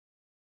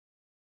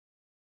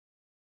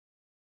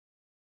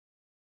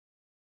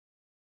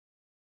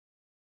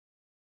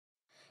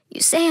You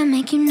say I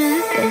make you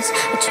nervous,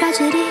 a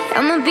tragedy,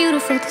 I'm a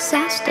beautiful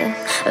disaster,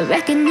 a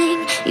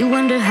reckoning, you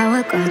wonder how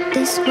I got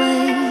this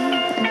way.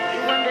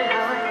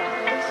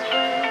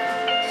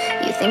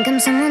 You think I'm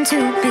someone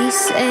to be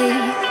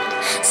saved,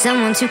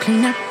 someone to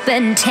clean up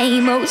and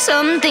tame. Oh,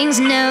 some things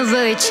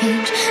never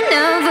change,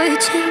 never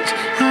change.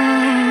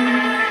 Oh.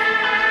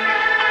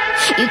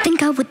 You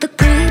think I would look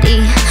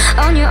pretty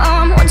on your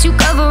arm once you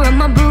cover up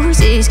my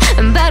bruises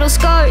and battle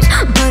scars,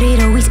 but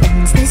it always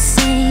ends the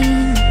same.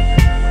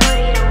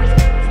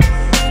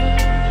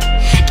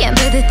 Can't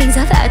bear the things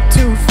I've had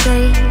to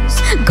face,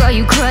 got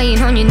you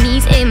crying on your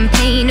knees in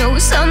pain. Oh,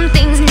 some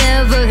things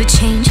never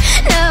change,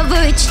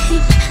 never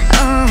change.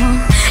 Oh,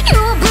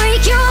 you'll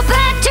break your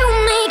back to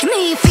make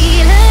me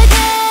feel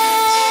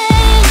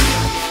again,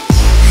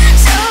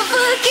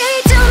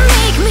 suffocate to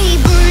make me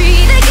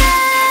breathe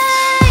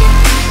again,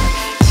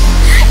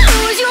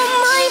 lose your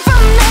mind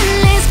from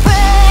endless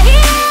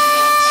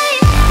pain.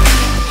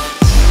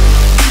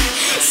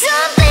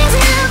 Some things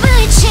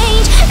never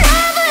change,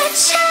 never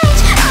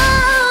change.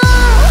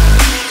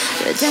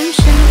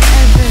 Redemption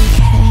never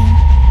came.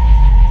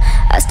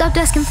 I stopped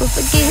asking for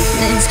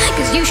forgiveness,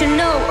 cause you should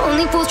know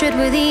only fools tread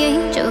where the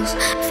angels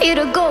fear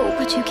to go,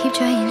 but you keep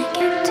trying to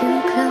get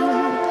too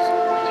close.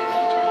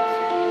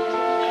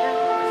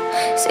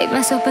 Save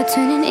myself by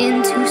turning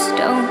into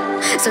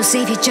stone, so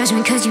save your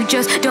judgment cause you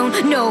just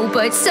don't know.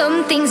 But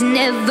some things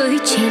never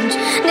change,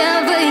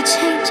 never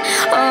change.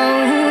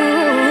 Oh,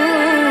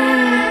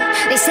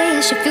 they say I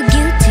should feel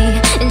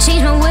guilty and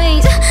change my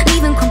ways,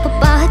 leaving crumpled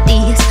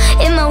bodies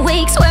in my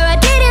wake. Swear I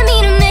didn't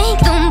mean to make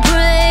them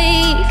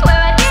break, swear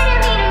I didn't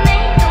mean to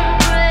make them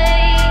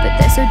break. But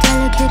they're so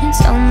delicate and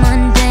so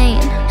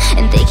mundane,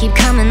 and they keep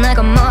coming like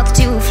a moth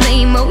to a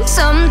flame. Oh,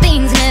 some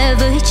things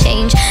never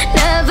change,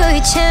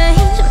 never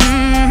change.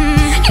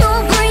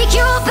 You'll break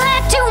your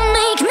back to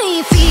make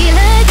me feel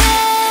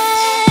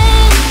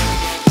again,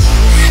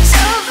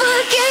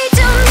 suffocate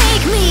to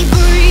make me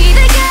breathe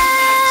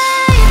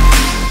again,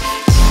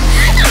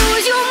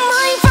 lose your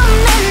mind from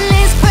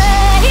endless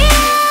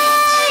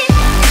pain.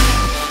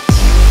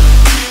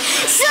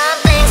 Some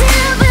things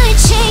never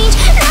change,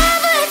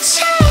 never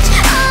change.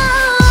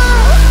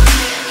 Oh,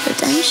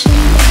 redemption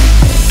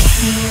never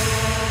came.